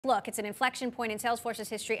look, it's an inflection point in Salesforce's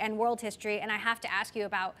history and world history, and I have to ask you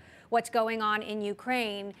about what's going on in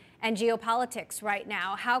Ukraine and geopolitics right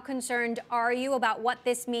now. How concerned are you about what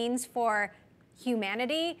this means for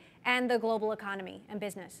humanity and the global economy and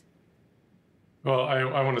business? Well,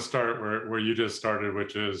 I want to start where you just started,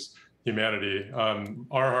 which is humanity.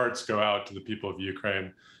 Our hearts go out to the people of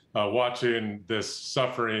Ukraine. Watching this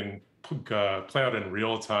suffering play out in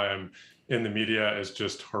real time in the media is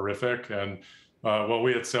just horrific. And while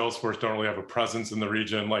we at Salesforce don't really have a presence in the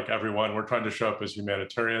region like everyone, we're trying to show up as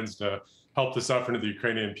humanitarians to help the suffering of the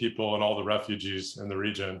Ukrainian people and all the refugees in the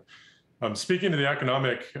region. Speaking to the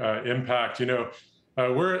economic impact,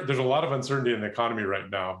 there's a lot of uncertainty in the economy right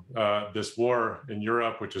now. This war in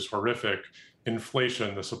Europe, which is horrific,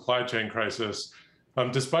 inflation, the supply chain crisis.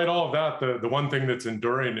 Despite all of that, the one thing that's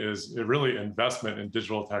enduring is really investment in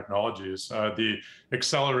digital technologies. The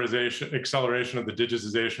acceleration of the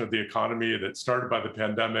digitization of the economy that started by the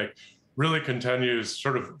pandemic really continues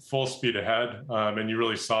sort of full speed ahead. And you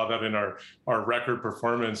really saw that in our record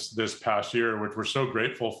performance this past year, which we're so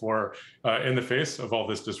grateful for in the face of all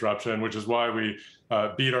this disruption, which is why we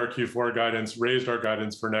beat our Q4 guidance, raised our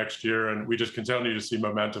guidance for next year, and we just continue to see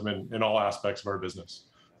momentum in all aspects of our business.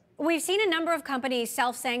 We've seen a number of companies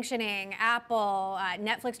self-sanctioning, Apple,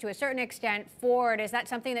 Netflix to a certain extent, Ford. Is that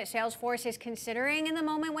something that Salesforce is considering in the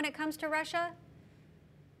moment when it comes to Russia?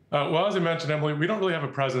 Well, as I mentioned, Emily, we don't really have a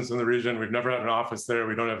presence in the region. We've never had an office there.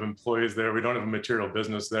 We don't have employees there. We don't have a material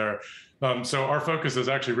business there. So our focus has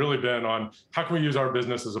actually really been on how can we use our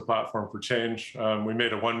business as a platform for change. We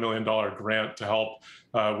made a $1 million grant to help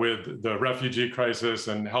with the refugee crisis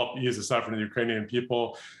and help ease the suffering of the Ukrainian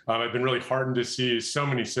people. I've been really heartened to see so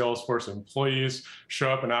many Salesforce employees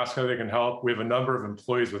show up and ask how they can help. We have a number of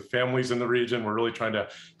employees with families in the region. We're really trying to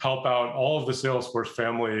help out all of the Salesforce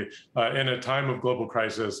family in a time of global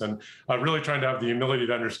crisis, and really trying to have the humility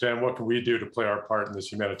to understand what can we do to play our part in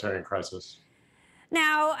this humanitarian crisis.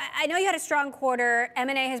 Now, I know you had a strong quarter.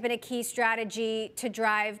 M&A has been a key strategy to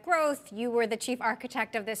drive growth. You were the chief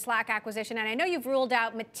architect of this Slack acquisition, and I know you've ruled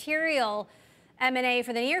out material M&A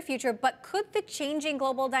for the near future, but could the changing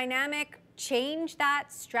global dynamic change that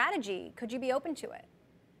strategy? Could you be open to it?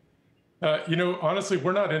 Honestly,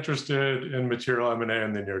 we're not interested in material M&A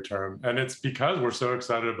in the near term, and it's because we're so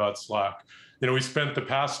excited about Slack. We spent the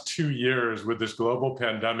past 2 years with this global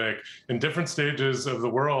pandemic in different stages of the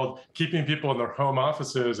world, keeping people in their home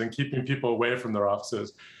offices and keeping people away from their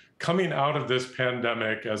offices. Coming out of this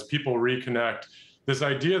pandemic, as people reconnect, this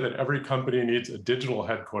idea that every company needs a digital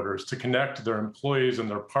headquarters to connect their employees and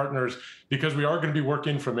their partners, because we are going to be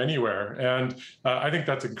working from anywhere. And I think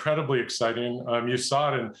that's incredibly exciting. You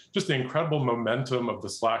saw it in just the incredible momentum of the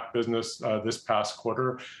Slack business this past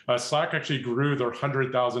quarter. Slack actually grew their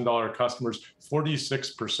 $100,000 customers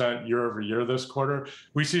 46% year over year this quarter.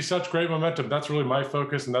 We see such great momentum. That's really my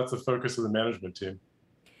focus, and that's the focus of the management team.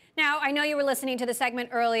 Now, I know you were listening to the segment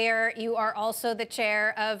earlier. You are also the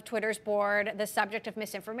chair of Twitter's board. The subject of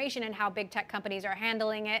misinformation and how big tech companies are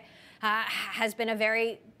handling it has been a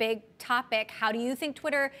very big topic. How do you think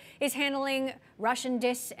Twitter is handling Russian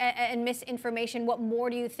dis and misinformation? What more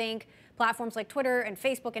do you think platforms like Twitter and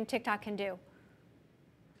Facebook and TikTok can do?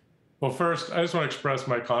 Well, first, I just want to express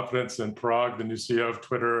my confidence in Parag, the new CEO of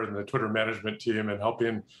Twitter, and the Twitter management team, in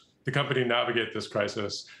helping the company navigate this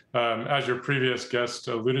crisis. As your previous guest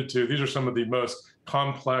alluded to, these are some of the most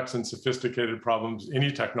complex and sophisticated problems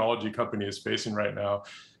any technology company is facing right now.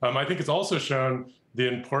 I think it's also shown the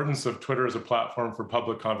importance of Twitter as a platform for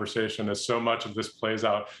public conversation, as so much of this plays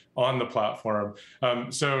out on the platform.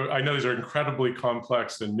 So I know these are incredibly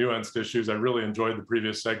complex and nuanced issues. I really enjoyed the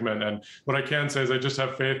previous segment. And what I can say is I just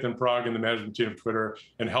have faith in Parag and the management team of Twitter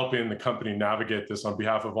and helping the company navigate this on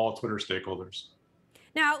behalf of all Twitter stakeholders.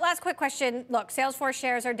 Now, last quick question. Look, Salesforce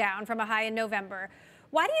shares are down from a high in November.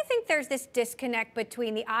 Why do you think there's this disconnect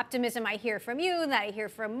between the optimism I hear from you, that I hear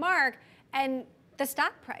from Mark, and the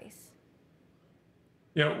stock price?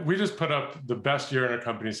 We just put up the best year in our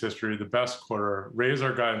company's history, the best quarter, raised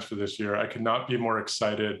our guidance for this year. I could not be more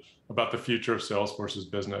excited about the future of Salesforce's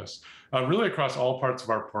business. Really across all parts of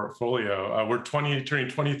our portfolio. We're turning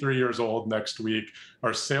 23 years old next week.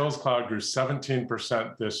 Our Sales Cloud grew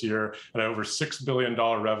 17% this year at over $6 billion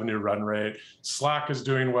revenue run rate. Slack is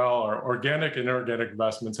doing well. Our organic and inorganic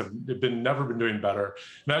investments have never been doing better.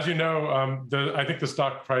 And as you know, I think the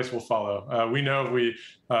stock price will follow. We know if we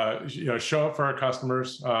show up for our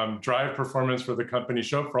customers, drive performance for the company,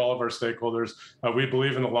 show up for all of our stakeholders, we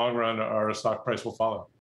believe in the long run our stock price will follow.